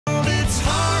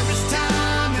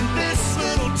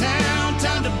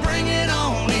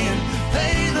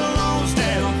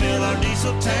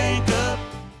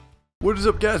What is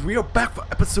up, guys? We are back for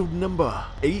episode number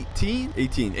 18?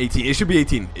 18. It should be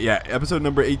 18. Yeah, episode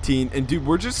number 18. And dude,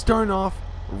 we're just starting off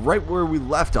right where we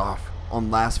left off on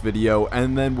last video.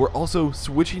 And then we're also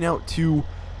switching out to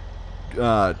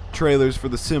trailers for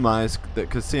the semis,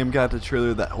 because Sam got a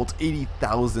trailer that holds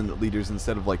 80,000 liters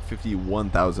instead of like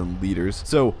 51,000 liters.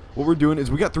 So what we're doing is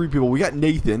we got three people. We got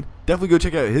Nathan. Definitely go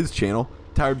check out his channel,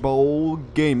 Tired Bowl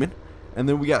Gaming. And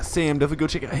then we got Sam. Definitely go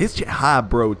check out his channel, Hi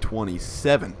Bro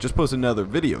 27. Just posted another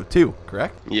video too,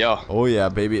 correct? Yeah. Oh yeah,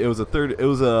 baby. It was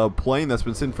a plane that's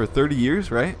been sitting for 30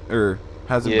 years, right? Or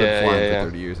hasn't been flying for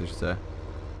 30 years, I should say.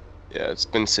 Yeah, it's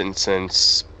been sitting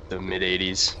since the mid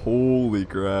 80s. Holy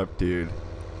crap, dude.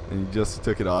 And you just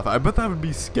took it off. I bet that would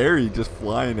be scary, just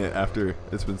flying it after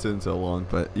it's been sitting so long.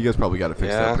 But you guys probably got it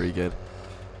fixed up pretty good.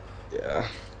 Yeah.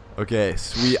 Okay,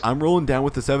 sweet. I'm rolling down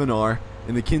with the 7R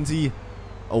in the Kinsey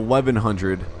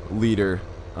 1100 liter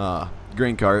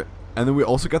grain cart, and then we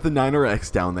also got the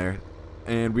 9RX down there,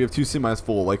 and we have two semis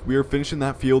full. Like, we are finishing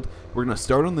that field. We're gonna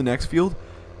start on the next field,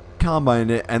 combine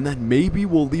it, and then maybe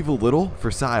we'll leave a little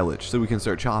for silage so we can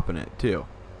start chopping it too.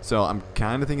 So I'm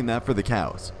kind of thinking that for the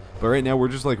cows, but right now we're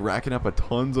just like racking up a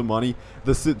tons of money.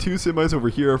 The two semis over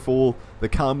here are full. The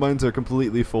combines are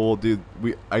completely full, dude.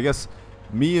 I guess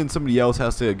me and somebody else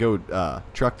has to go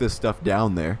truck this stuff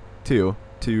down there too,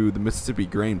 to the Mississippi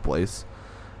grain place,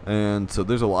 and so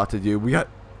there's a lot to do.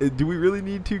 Do we really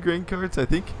need two grain carts?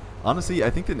 Honestly,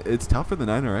 I think that it's tough for the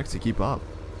 9RX to keep up,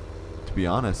 to be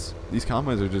honest. These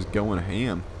combines are just going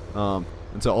ham, and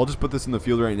so I'll just put this in the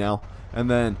field right now, and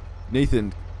then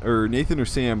Nathan or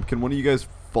Sam, can one of you guys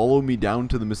follow me down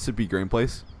to the Mississippi grain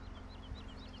place?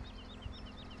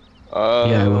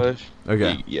 Yeah, I will.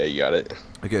 Okay. Yeah, you got it.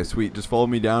 Okay, sweet. Just follow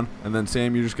me down, and then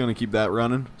Sam, you're just gonna keep that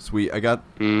running. Sweet. I got.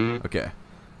 Okay.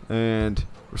 And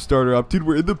we'll start her up. Dude,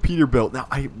 we're in the Peterbilt. Now,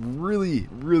 I really,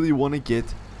 really want to get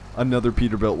another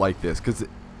Peterbilt like this, because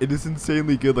it is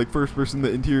insanely good. Like, first person,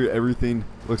 the interior, everything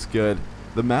looks good.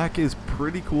 The Mac is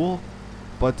pretty cool,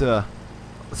 but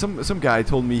some guy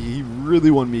told me he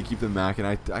really wanted me to keep the Mac, and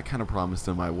I kind of promised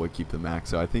him I would keep the Mac,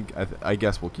 so I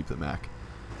guess we'll keep the Mac.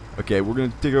 Okay, we're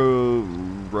going to take a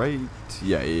right.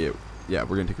 Yeah,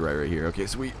 we're going to take a right here. Okay,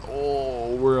 sweet.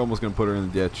 Oh, we're almost going to put her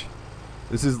in the ditch.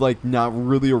 This is like not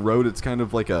really a road. It's kind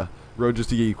of like a road just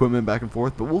to get equipment back and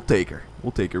forth, but we'll take her.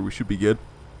 We should be good.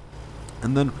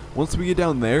 And then once we get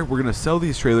down there, we're going to sell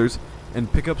these trailers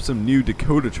and pick up some new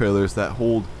Dakota trailers that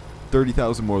hold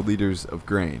 30,000 more liters of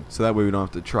grain. So that way we don't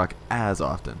have to truck as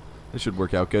often. It should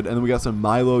work out good. And then we got some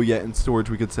Milo yet in storage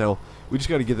we could sell. We just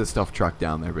got to get this stuff trucked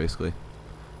down there, basically.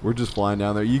 We're just flying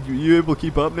down there. You able to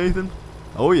keep up, Nathan?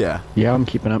 Oh, yeah. Yeah, I'm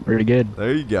keeping up pretty good.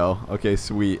 There you go. Okay,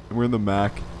 sweet. We're in the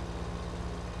Mac.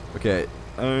 Okay,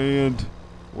 and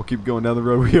we'll keep going down the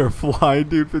road. We are flying,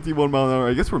 dude. 51 mile an hour.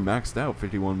 I guess we're maxed out,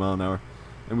 51 mile an hour.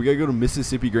 And we got to go to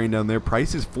Mississippi grain down there.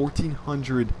 Price is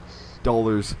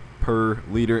 $1,400 per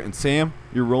liter. And Sam,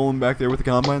 you're rolling back there with the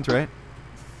combines, right?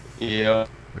 Yeah.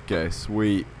 Okay,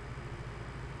 sweet.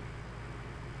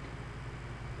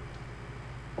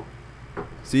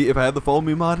 See, if I had the follow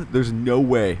me mod, there's no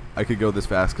way I could go this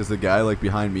fast, because the guy like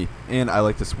behind me, and I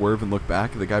like to swerve and look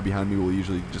back, the guy behind me will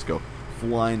usually just go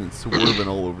flying and swerving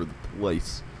all over the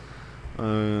place.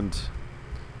 And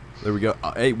there we go.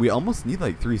 Hey, we almost need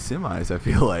like 3 semis, I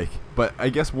feel like. But I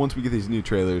guess once we get these new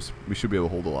trailers, we should be able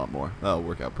to hold a lot more. That'll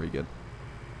work out pretty good.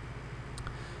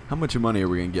 How much money are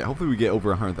we going to get? Hopefully we get over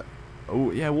 100,000. Oh,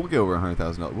 yeah, we'll get over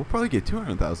 $100,000. We'll probably get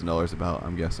 $200,000 about,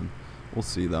 I'm guessing. We'll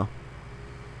see, though.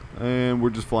 And we're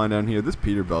just flying down here. This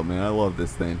Peterbilt, man, I love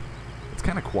this thing. It's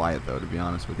kind of quiet, though, to be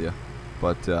honest with you.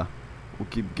 But we'll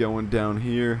keep going down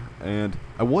here. And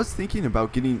I was thinking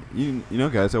about getting, you know,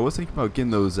 guys, I was thinking about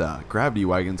getting those gravity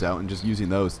wagons out and just using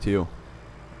those, too.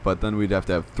 But then we'd have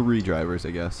to have 3 drivers,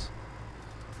 I guess.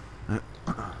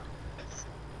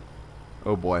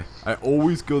 Oh, boy. I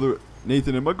always go the...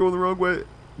 Nathan, am I going the wrong way,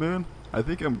 man? I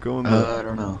think I'm going the... I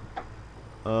don't know.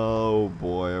 Oh,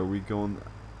 boy. Are we going...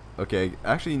 Okay,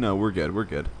 actually, no, we're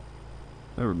good.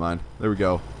 Never mind. There we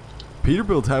go.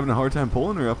 Peterbilt's having a hard time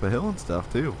pulling her up a hill and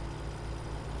stuff, too.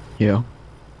 Yeah.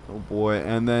 Oh, boy.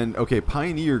 And then, okay,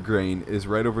 Pioneer grain is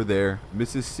right over there.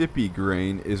 Mississippi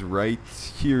grain is right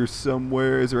here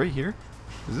somewhere. Is it right here?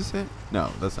 Is this it?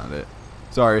 No, that's not it.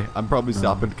 Sorry, I'm probably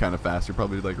stopping kind of fast. You're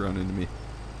probably, like, running into me.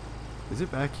 Is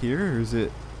it back here, or is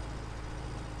it...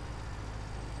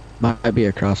 Might be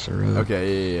across the road.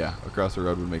 Okay, yeah. Across the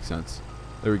road would make sense.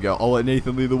 There we go. I'll let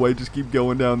Nathan lead the way. Just keep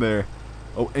going down there.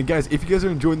 Oh, and guys, if you guys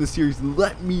are enjoying this series,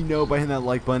 let me know by hitting that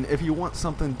like button. If you want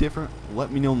something different,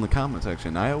 let me know in the comment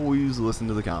section. I always listen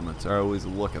to the comments. Or I always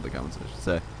look at the comments, I should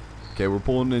say. Okay, we're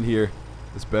pulling in here.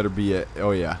 This better be it. Oh,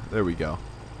 yeah. There we go.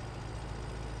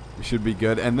 We should be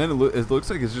good. And then it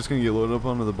looks like it's just going to get loaded up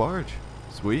onto the barge.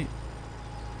 Sweet.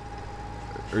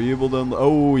 Are you able to unload?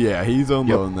 Oh, yeah, he's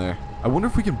unloading there. I wonder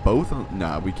if we can both.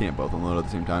 Nah, we can't both unload at the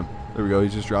same time. There we go.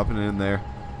 He's just dropping it in there.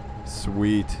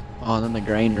 Sweet. Oh, and then the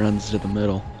grain runs to the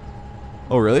middle.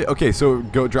 Oh, really? Okay, so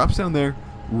drops down there,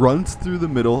 runs through the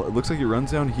middle. It looks like it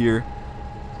runs down here,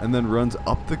 and then runs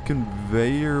up the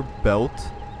conveyor belt.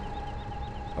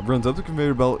 Runs up the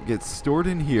conveyor belt, gets stored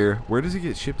in here. Where does it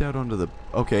get shipped out onto the...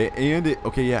 Okay, and it...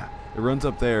 Okay, yeah. It runs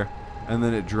up there, and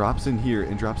then it drops in here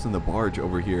and drops in the barge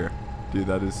over here. Dude,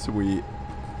 that is sweet.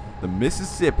 The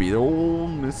Mississippi. The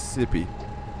old Mississippi.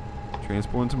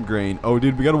 Transporting some grain. Oh,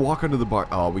 dude, we got to walk under the barge.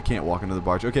 Oh, we can't walk under the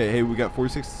barge. Okay, hey, we got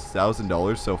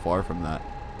 $46,000 so far from that.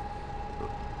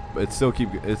 But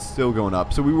it's still going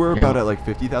up. So we were about at like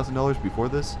 $50,000 before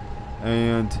this.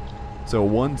 And so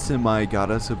one semi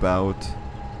got us about...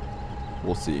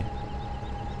 We'll see.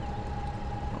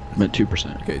 I'm at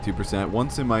 2%. Okay, 2%. One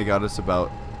semi got us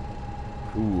about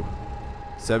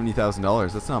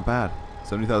 $70,000. That's not bad.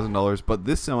 $70,000. But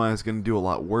this semi is going to do a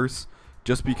lot worse,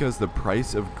 just because the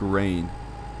price of grain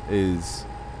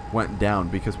went down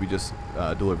because we just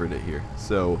delivered it here.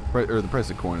 So, or the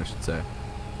price of corn, I should say.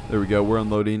 There we go. We're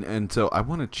unloading, and so I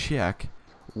want to check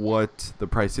what the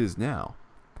price is now.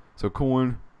 So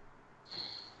corn.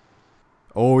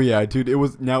 Oh yeah, dude,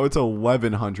 now it's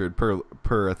 1,100 per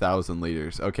 1,000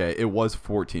 liters. Okay, it was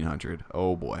 1,400.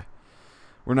 Oh boy,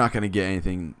 we're not gonna get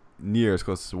anything near as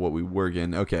close to what we were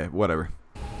getting. Okay, whatever.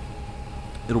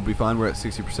 It'll be fine. We're at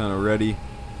 60% already.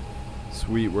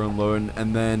 Sweet, we're unloading,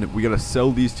 and then we gotta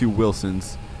sell these two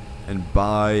Wilsons and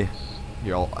buy.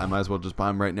 Here, I might as well just buy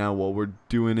them right now while we're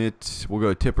doing it. We'll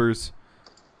go to Tippers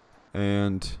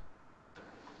and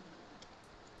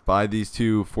buy these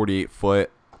two 48-foot.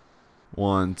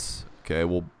 Once, okay,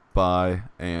 we'll buy,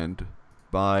 and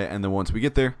then once we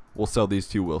get there, we'll sell these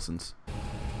two Wilsons.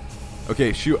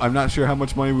 Okay, shoot, I'm not sure how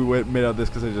much money we made out of this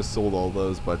because I just sold all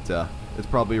those, but it's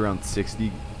probably around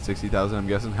 60,000, I'm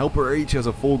guessing. Helper H has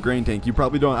a full grain tank. You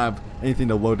probably don't have anything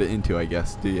to load it into, I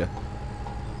guess, do you?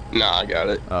 Nah, I got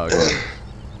it. Oh, okay.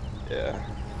 Yeah.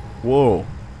 Whoa,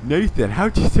 Nathan,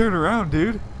 how'd you turn around,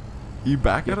 dude? You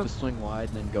back You at have us? to swing wide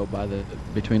and then go by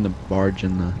between the barge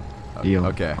and the deal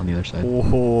on the other side.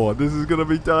 Oh, this is gonna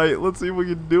be tight. Let's see if we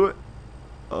can do it.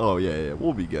 Oh yeah,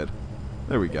 we'll be good.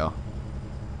 There we go.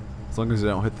 As long as I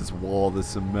don't hit this wall, this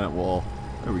cement wall.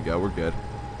 There we go, we're good.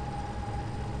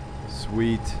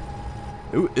 Sweet.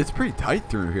 Ooh, it's pretty tight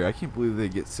through here. I can't believe they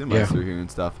get semis through here and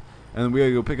stuff. And then we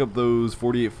gotta go pick up those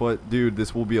 48-foot. Dude,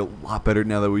 this will be a lot better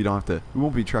now that we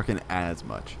won't be trucking as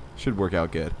much. Should work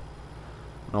out good.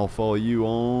 And I'll follow you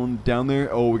on down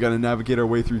there. Oh, we gotta navigate our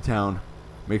way through town.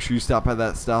 Make sure you stop at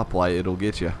that stoplight. It'll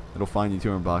get you. It'll find you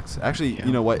 $200. Actually,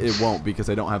 you know what? It won't, because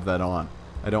I don't have that on.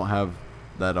 I don't have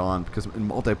that on because in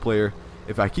multiplayer,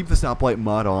 if I keep the stoplight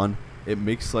mod on, it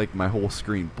makes like my whole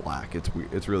screen black.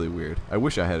 It's really weird. I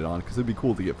wish I had it on because it'd be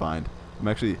cool to get fined. I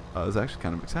was actually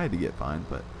kind of excited to get fined,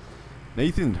 but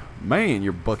Nathan, man,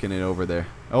 you're booking it over there.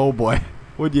 Oh boy,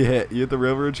 what'd you hit? You hit the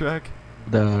railroad track?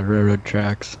 The railroad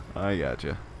tracks. I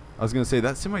gotcha. I was gonna say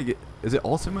that semi. Is it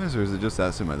all semis or is it just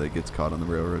that semi that gets caught on the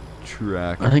railroad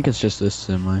track? I think it's just this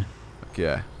semi.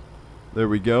 Okay, there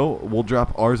we go. We'll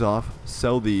drop ours off,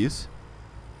 sell these,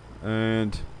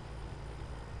 and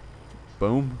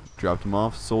boom, dropped them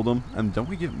off, sold them. And don't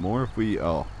we get more if we?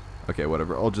 Oh, okay,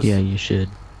 whatever. I'll just. Yeah, you should.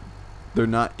 They're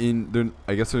not in.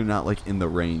 I guess they're not like in the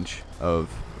range of.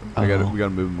 We gotta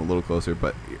move them a little closer,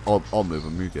 but I'll move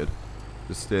them. You're good.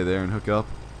 Just stay there and hook up.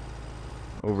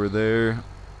 Over there.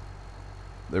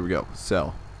 There we go.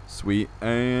 Sell. Sweet.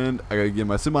 And I gotta get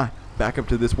my semi back up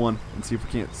to this one and see if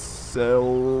we can't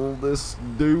sell this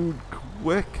dude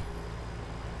quick.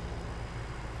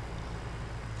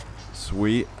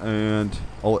 Sweet. And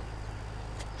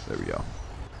there we go.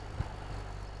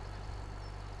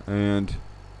 And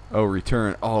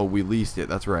return. Oh, we leased it.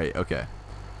 That's right. Okay.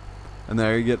 And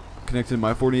there you get connected to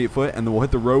my 48-foot, and then we'll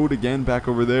hit the road again back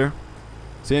over there.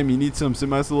 Sam, you need some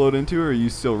semis to load into, or are you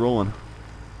still rolling?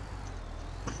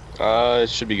 It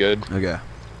should be good. Okay.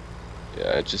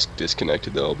 Yeah, it just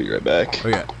disconnected though. I'll be right back.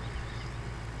 Okay.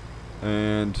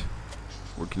 And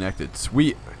we're connected.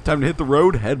 Sweet. Time to hit the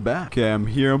road, head back. Okay, I'm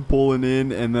here, I'm pulling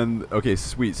in, and then, okay,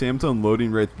 sweet. Sam's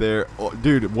unloading right there. Oh,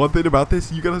 dude, one thing about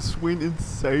this, you gotta swing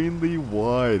insanely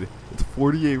wide. It's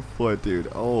 48 foot,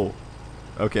 dude. Oh.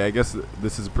 Okay, I guess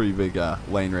this is a pretty big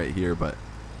lane right here, but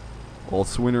I'll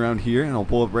swing around here, and I'll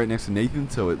pull up right next to Nathan,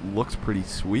 so it looks pretty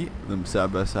sweet. Them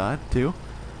side by side, too.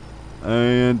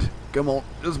 And come on,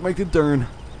 just make the turn.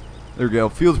 There we go.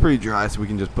 Feels pretty dry, so we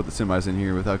can just put the semis in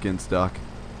here without getting stuck.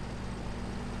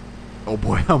 Oh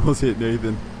boy, I almost hit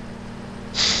Nathan.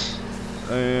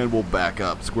 And we'll back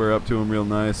up, square up to them real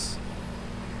nice.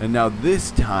 And now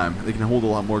this time, they can hold a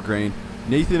lot more grain.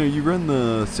 Nathan, are you running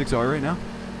the 6R right now?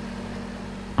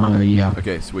 Yeah.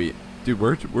 Okay, sweet. Dude,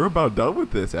 we're about done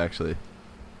with this, actually.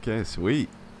 Okay, sweet.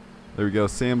 There we go.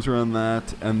 Sam's run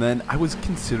that. And then I was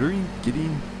considering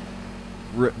getting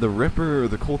the Ripper or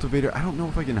the Cultivator. I don't know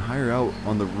if I can hire out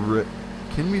on the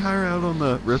Can we hire out on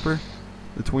the Ripper?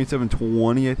 The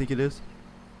 2720, I think it is.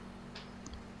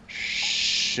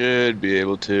 Should be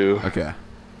able to. Okay.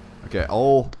 Okay,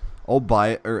 I'll buy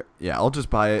it, or yeah, I'll just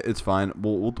buy it. It's fine.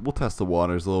 We'll test the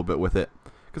waters a little bit with it,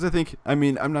 because I think, I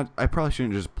mean, I probably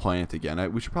shouldn't just plant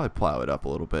again. We should probably plow it up a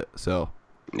little bit. So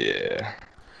yeah.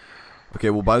 Okay,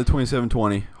 we'll buy the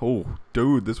 2720. Oh,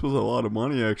 dude, this was a lot of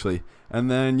money actually. And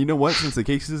then you know what? Since the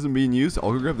case isn't being used,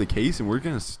 I'll go grab the case and we're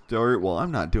gonna start. Well,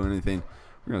 I'm not doing anything.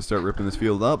 We're gonna start ripping this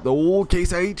field up. The old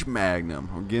Case IH Magnum.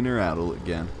 I'm getting her out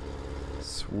again.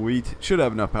 Sweet. Should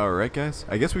have enough power, right, guys?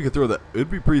 I guess we could throw the.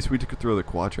 It'd be pretty sweet to throw the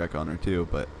quad track on her too,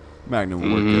 but Magnum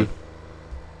will work good.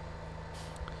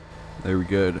 There we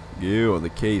go. Yeah, the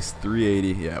Case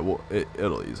 380. Yeah, well,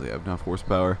 it'll easily have enough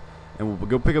horsepower. And we'll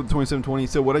go pick up the 2720.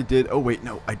 So what I did. Oh wait,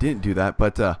 no, I didn't do that.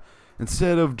 But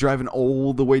instead of driving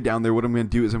all the way down there, what I'm gonna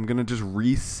do is I'm gonna just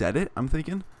reset it. I'm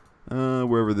thinking,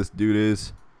 wherever this dude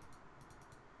is.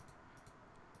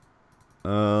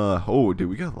 Oh, dude,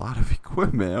 we got a lot of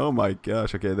equipment. Oh my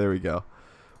gosh. Okay, there we go.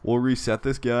 We'll reset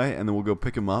this guy and then we'll go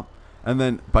pick him up. And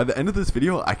then by the end of this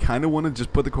video, I kind of want to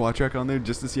just put the quad track on there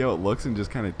just to see how it looks and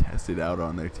just kind of test it out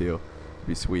on there too. It'd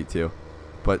be sweet too.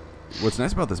 But what's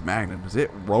nice about this Magnum is it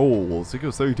rolls. It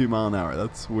goes 32 miles an hour.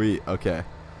 That's sweet. Okay.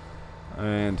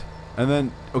 And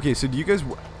then okay, so do you guys?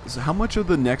 So how much of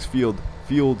the next field?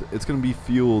 It's gonna be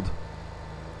field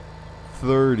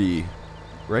 30,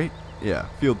 right? Yeah,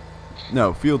 field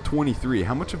 23.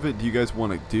 How much of it do you guys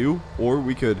want to do? Or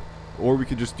we could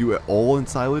just do it all in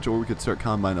silage, or we could start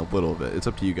combine a little of it. It's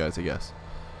up to you guys, I guess.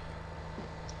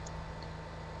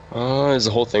 Is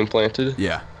the whole thing planted?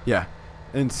 Yeah, yeah.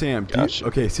 And Sam,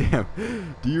 Gotcha. Sam,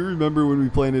 do you remember when we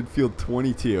planted field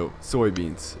 22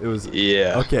 soybeans? It was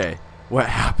okay. What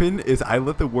happened is I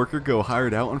let the worker go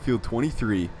hired out on field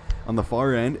 23 on the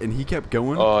far end, and he kept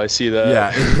going. Oh, I see that.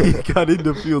 Yeah, and he got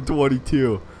into field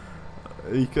 22.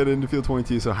 He cut into field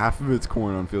 22, so half of it's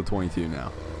corn on field 22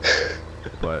 now.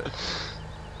 But,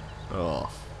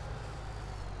 oh,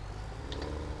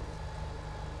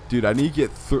 dude, I need to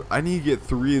get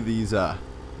 3 of these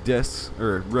discs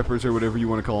or rippers or whatever you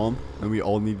want to call them, and we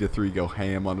all need to 3 go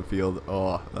ham on the field.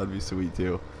 Oh, that'd be sweet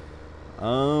too.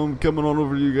 Coming on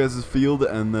over to you guys' field,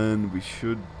 and then we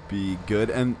should be good.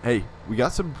 And hey, we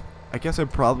got some. I guess I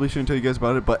probably shouldn't tell you guys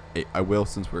about it, but hey, I will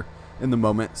since we're in the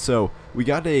moment. So we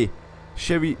got a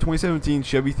Chevy 2017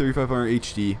 Chevy 3500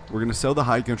 HD. We're gonna sell the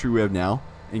High Country we have now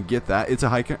and get that. It's a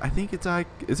high. I think it's a high.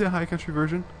 Is it a High Country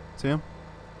version, Sam?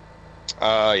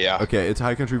 Yeah. Okay, it's a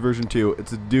High Country version 2.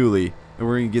 It's a dually, and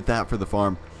we're gonna get that for the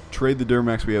farm. Trade the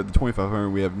Duramax we have, the 2500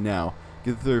 we have now.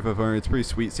 Get the 3500. It's pretty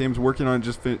sweet. Sam's working on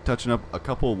just touching up a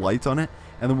couple of lights on it,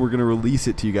 and then we're gonna release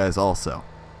it to you guys also.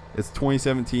 It's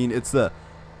 2017. It's the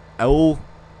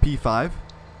LP5.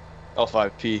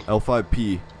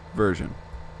 L5P version.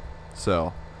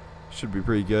 So, should be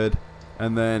pretty good.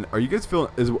 And then, are you guys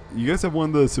feeling? You guys have one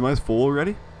of the semis full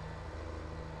already?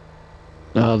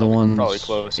 The one's probably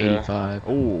close. 85.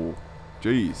 Yeah. Oh,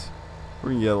 jeez,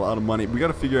 we're gonna get a lot of money. We got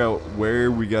to figure out where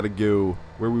we got to go,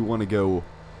 where we want to go.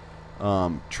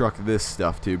 Truck this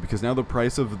stuff to, because now the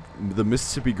price of the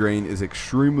Mississippi grain is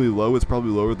extremely low. It's probably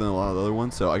lower than a lot of the other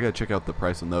ones, so I gotta check out the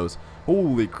price on those.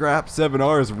 Holy crap,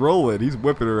 7R is rolling. He's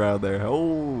whipping around there.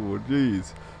 Oh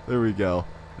jeez, there we go.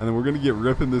 And then we're gonna get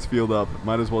ripping this field up.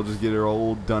 Might as well just get it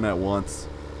all done at once.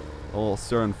 All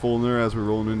start unfolding there as we're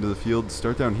rolling into the field.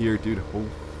 Start down here, dude.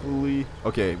 Hopefully,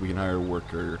 okay, we can hire a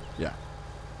worker. Yeah,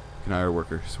 we can hire a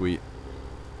worker. Sweet.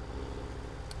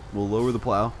 We'll lower the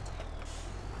plow.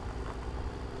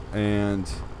 And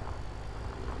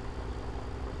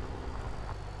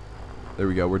there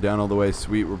we go. We're down all the way.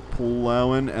 Sweet. We're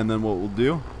plowing. And then what we'll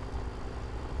do.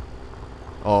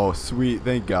 Oh, sweet.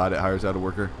 Thank God it hires out a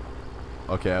worker.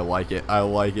 Okay, I like it. I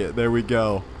like it. There we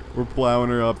go. We're plowing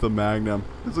her up the Magnum.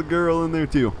 There's a girl in there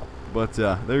too. But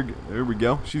there we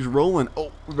go. She's rolling.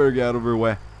 Oh, we better get out of her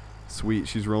way. Sweet.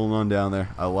 She's rolling on down there.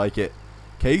 I like it.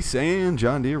 Case and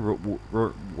John Deere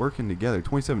working together.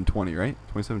 2720, right?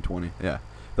 2720. Yeah.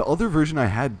 The other version I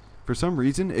had, for some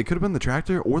reason, it could have been the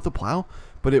tractor or the plow,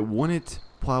 but it wouldn't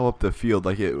plow up the field.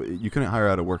 Like you couldn't hire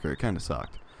out a worker. It kind of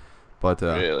sucked. But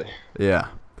really, yeah.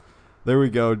 There we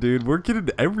go, dude. We're getting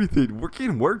everything. We're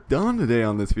getting work done today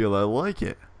on this field. I like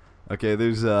it. Okay,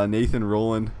 there's Nathan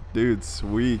rolling, dude.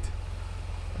 Sweet.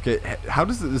 Okay, how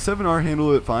does the 7R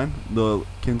handle it fine? The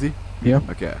Kinsey? Yeah.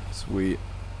 Okay, sweet.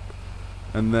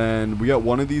 And then we got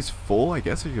one of these full. I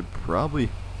guess I could probably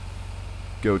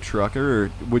go trucker.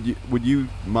 Or would you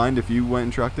mind if you went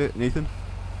and trucked it, Nathan?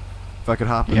 If I could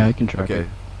hop in? Yeah, I can truck it. Okay.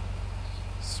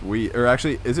 Sweet. Or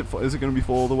actually, is it going to be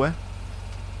full all the way?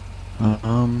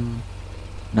 95%.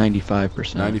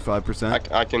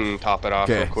 95%. I can top it off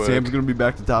real quick. Sam's going to be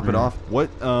back to top it off.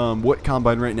 What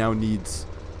combine right now needs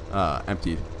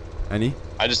emptied? Any?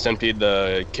 I just emptied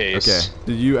the case. Okay.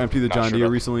 Did you empty the John Deere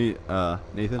about recently,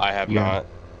 Nathan? I have not.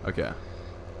 Okay.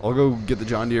 I'll go get the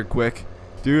John Deere quick.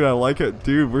 Dude, I like it.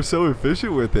 Dude, we're so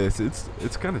efficient with this.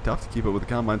 It's kind of tough to keep up with the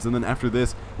combines. And then after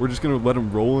this, we're just going to let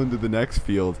them roll into the next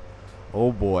field.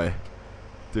 Oh, boy.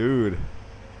 Dude.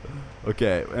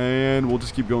 Okay, and we'll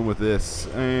just keep going with this.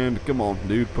 And come on,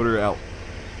 dude, put her out.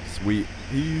 Sweet.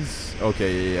 He's...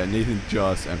 Okay, yeah. Nathan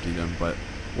just emptied him, but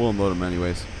we'll unload him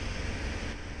anyways.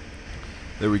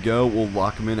 There we go. We'll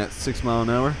lock him in at 6 miles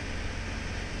an hour.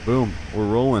 Boom. We're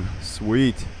rolling.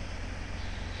 Sweet.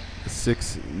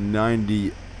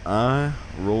 690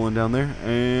 rolling down there,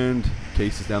 and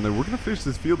Case is down there. We're gonna finish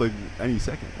this field like any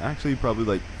second. Actually, probably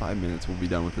like 5 minutes we'll be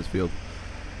done with this field.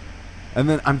 And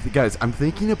then guys, I'm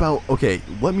thinking about, okay,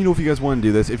 let me know if you guys want to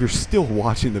do this. If you're still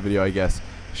watching the video, I guess,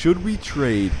 should we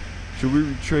trade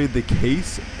the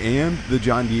Case and the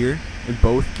John Deere and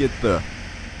both get the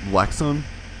Lexon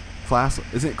class?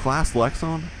 Isn't it class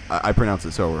Lexon? I pronounce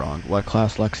it so wrong.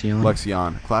 Class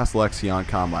Lexion. Class Lexion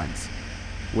combines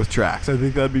with tracks. I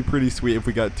think that'd be pretty sweet if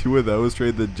we got 2 of those.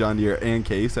 Trade the John Deere and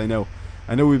Case. I know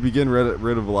we'd be getting rid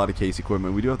of a lot of Case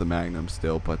equipment. We do have the Magnum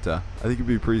still, but I think it'd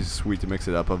be pretty sweet to mix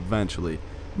it up eventually.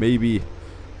 Maybe,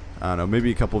 I don't know,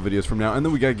 maybe a couple videos from now. And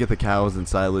then we gotta get the cows and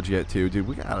silage yet too, dude.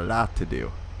 We got a lot to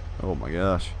do. Oh my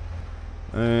gosh.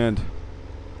 And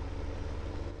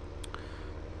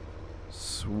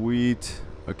sweet.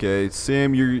 Okay,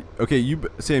 Sam,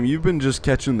 Sam, you've been just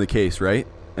catching the Case, right?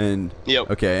 And yep.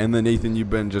 Okay, and then Nathan, you've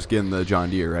been just getting the John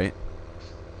Deere, right?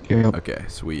 Yep. Okay,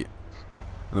 sweet.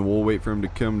 And then we'll wait for him to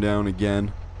come down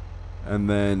again. And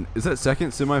then is that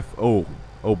second semi? Oh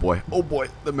boy,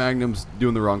 the Magnum's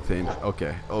doing the wrong thing.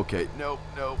 Okay, nope.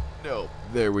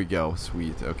 There we go.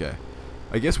 Sweet. Okay,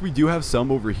 I guess we do have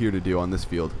some over here to do on this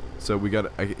field. So we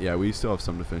got, yeah, we still have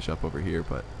some to finish up over here,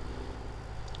 but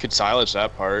could silage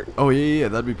that part. Oh yeah,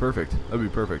 that'd be perfect.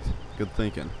 Good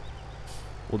thinking.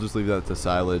 We'll just leave that to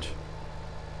silage.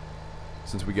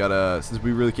 Since we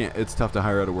really can't, it's tough to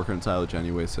hire out a worker in silage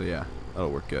anyway, so yeah,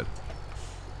 that'll work good.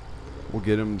 We'll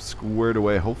get him squared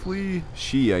away. Hopefully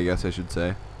I guess I should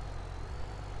say,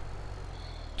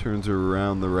 turns her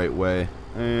around the right way,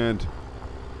 and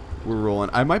we're rolling.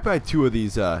 I might buy 2 of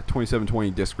these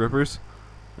 2720 disc rippers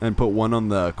and put one on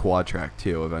the quad track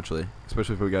too eventually,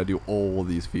 especially if we gotta do all of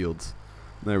these fields.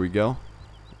 There we go.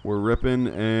 We're ripping,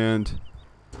 and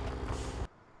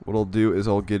what I'll do is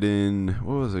I'll get in,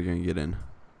 what was I going to get in?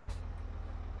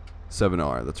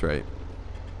 7R, that's right.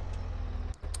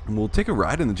 And we'll take a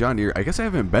ride in the John Deere. I guess I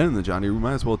haven't been in the John Deere. We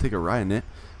might as well take a ride in it.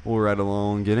 We'll ride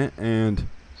along in it, and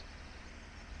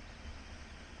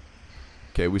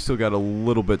okay, we still got a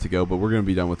little bit to go, but we're going to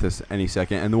be done with this any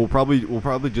second, and then we'll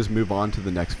probably just move on to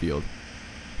the next field.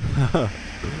 We're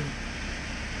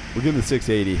getting the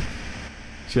 680.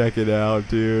 Check it out,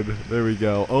 dude. There we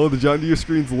go. Oh, the John Deere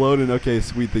screen's loading. Okay,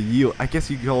 sweet. The yield. I guess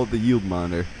you could call it the yield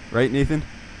monitor. Right, Nathan?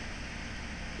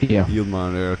 Yeah. Yield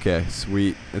monitor. Okay,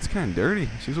 sweet. It's kind of dirty.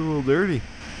 She's a little dirty.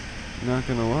 Not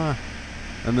going to lie.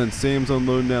 And then Sam's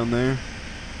unloading down there.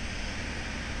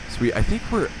 Sweet.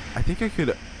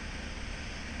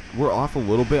 We're off a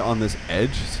little bit on this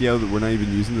edge. See how we're not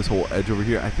even using this whole edge over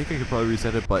here? I think I could probably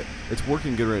reset it, but it's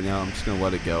working good right now. I'm just going to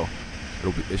let it go.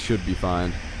 It should be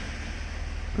fine.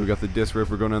 We got the disc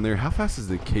ripper going on there. How fast is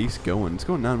the Case going? It's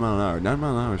going 9 miles an hour. 9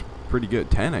 miles an hour is pretty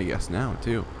good. 10, I guess, now,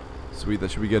 too. Sweet,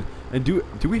 that should be good. And do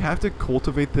we have to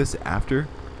cultivate this after?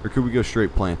 Or could we go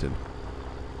straight planting?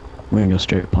 We're going to go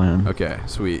straight planting. Okay,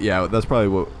 sweet. Yeah, that's probably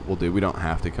what we'll do. We don't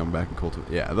have to come back and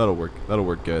cultivate. Yeah, that'll work. That'll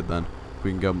work good, then. If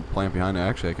we can go plant behind it.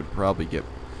 Actually, I could probably get...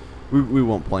 We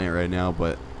won't plant right now,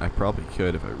 but I probably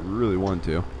could if I really wanted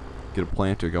to. Get a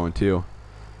planter going, too.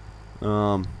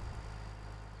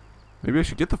 Maybe I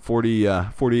should get the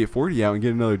 4840 out and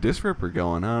get another disc ripper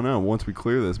going. I don't know. Once we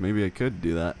clear this, maybe I could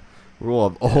do that. We'll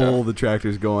have all the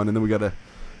tractors going, and then we got to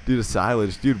do the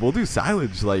silage. Dude, we'll do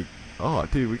silage like... Oh,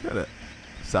 dude, we got to...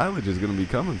 Silage is going to be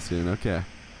coming soon. Okay.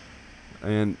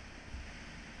 And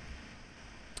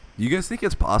do you guys think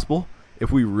it's possible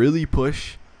if we really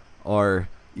push our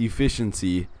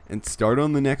efficiency and start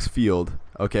on the next field,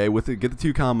 okay, get the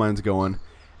 2 combines going,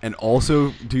 and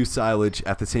also do silage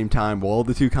at the same time while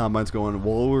the 2 combines going,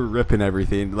 while we're ripping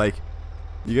everything. Like,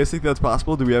 you guys think that's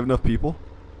possible? Do we have enough people?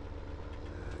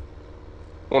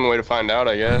 One way to find out,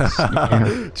 I guess.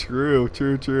 True.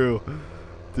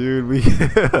 Dude, we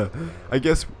I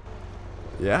guess,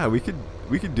 yeah, we could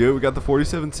do it. We got the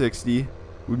 4760.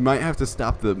 We might have to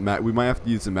stop the we might have to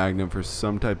use the Magnum for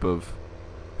some type of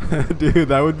dude,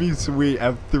 that would be sweet.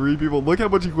 Have 3 people. Look how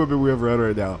much equipment we have around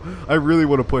right now. I really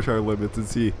want to push our limits and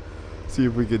see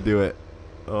if we can do it.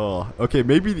 Oh, okay,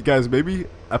 maybe guys, maybe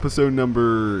episode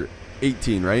number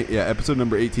 18, right? Yeah, episode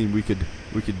number 18 we could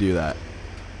do that.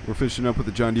 We're finishing up with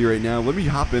the John Deere right now. Let me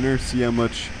hop in there, see how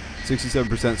much.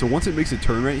 67%. So once it makes a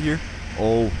turn right here,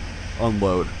 I'll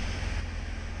unload.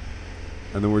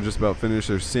 And then we're just about finished.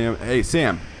 There's Sam. Hey,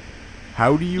 Sam.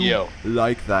 How do you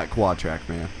like that quad track,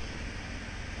 man?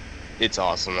 It's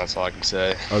awesome. That's all I can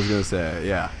say. I was going to say,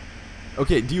 yeah.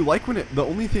 Okay, do you like when it... The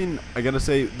only thing I got to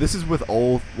say, this is with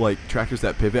all, like, tractors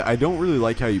that pivot. I don't really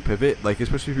like how you pivot. Like,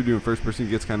 especially if you're doing first person, it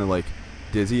gets kind of, like,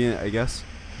 dizzy, I guess,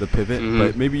 the pivot.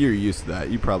 But maybe you're used to that.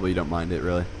 You probably don't mind it,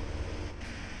 really.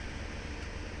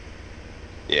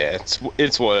 Yeah,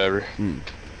 it's whatever.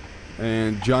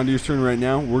 And John Deere's turn right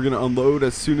now. We're going to unload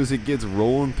as soon as it gets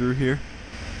rolling through here.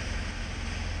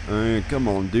 Alright, come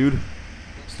on, dude.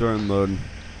 Start unloading.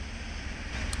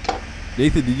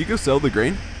 Nathan, did you go sell the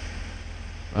grain?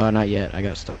 Not yet. I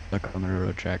got stuck on the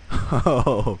railroad track.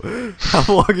 Oh,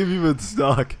 how long have you been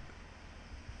stuck?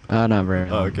 Not very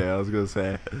long. Okay, I was going to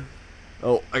say.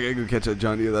 Oh, I got to go catch that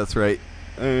John Deere. That's right.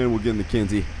 And we'll get in the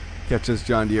Kinsey. Catch this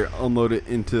John Deere. Unload it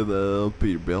into the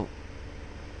Peterbilt.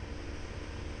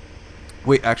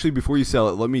 Wait, actually, before you sell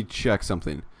it, let me check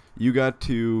something. You got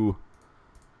to...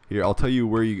 Here, I'll tell you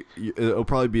where you... It'll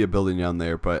probably be a building down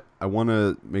there, but I want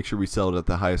to make sure we sell it at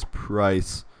the highest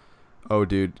price. Oh,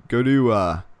 dude. Go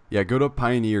to, yeah, go to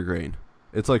Pioneer Grain.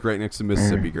 It's, like, right next to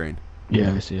Mississippi Grain.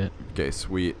 Yeah, I see it. Okay,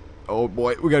 sweet. Oh,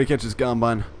 boy. We got to catch this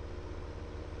combine.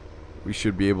 We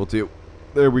should be able to.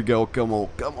 There we go. Come on.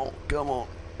 Come on. Come on.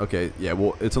 Okay, yeah,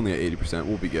 well, it's only at 80%.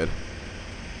 We'll be good.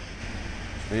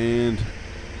 And...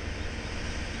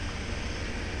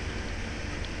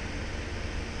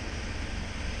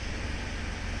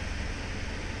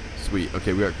 Sweet.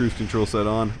 Okay, we got cruise control set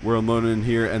on. We're unloading in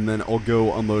here, and then I'll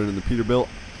go unload it in the Peterbilt.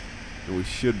 And we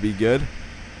should be good.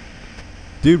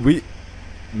 Dude, we...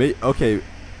 Okay,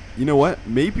 you know what?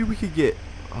 Maybe we could get...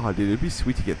 Oh, dude, it'd be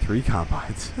sweet to get 3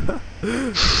 combines.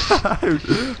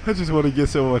 I just want to get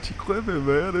so much equipment,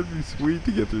 man. It'd be sweet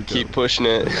to get 3 combines. Keep pushing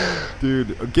it.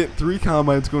 Dude, get 3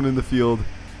 combines going in the field,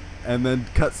 and then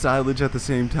cut silage at the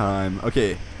same time.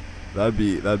 Okay, that'd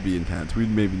be intense. We'd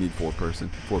maybe need 4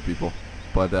 people.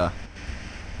 But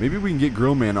maybe we can get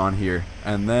Grillman on here,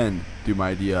 and then do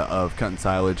my idea of cutting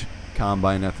silage,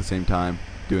 combine at the same time,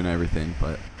 doing everything.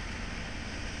 But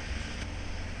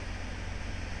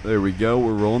there we go.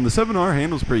 We're rolling. The 7R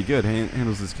handles pretty good.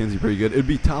 Handles this Kinsey pretty good. It'd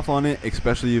be tough on it,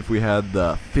 especially if we had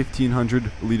the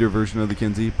 1500 liter version of the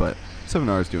Kinsey, but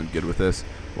 7R is doing good with this.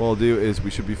 What I'll do is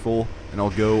we should be full, and I'll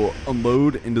go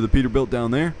unload into the Peterbilt down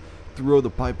there, throw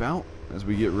the pipe out as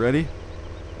we get ready,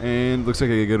 and looks like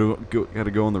I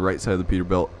gotta go on the right side of the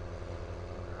Peterbilt.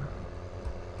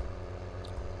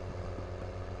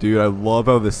 Dude, I love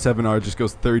how the 7R just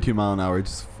goes 32 mile an hour. It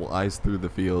just flies through the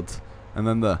fields. And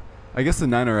then I guess the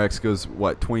 9RX goes,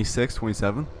 what, 26,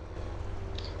 27?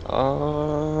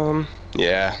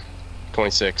 Yeah,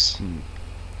 26.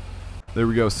 There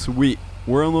we go, sweet.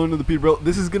 We're unloading the Peterbilt.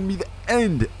 This is going to be the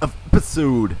end of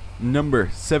episode number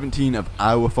 17 of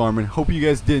Iowa Farming. Hope you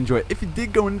guys did enjoy it. If you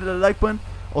did, go into the like button.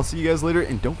 I'll see you guys later.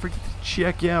 And don't forget to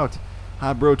check out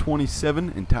Hot Bro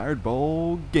 27 and Tired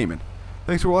Ball Gaming.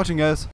 Thanks for watching, guys.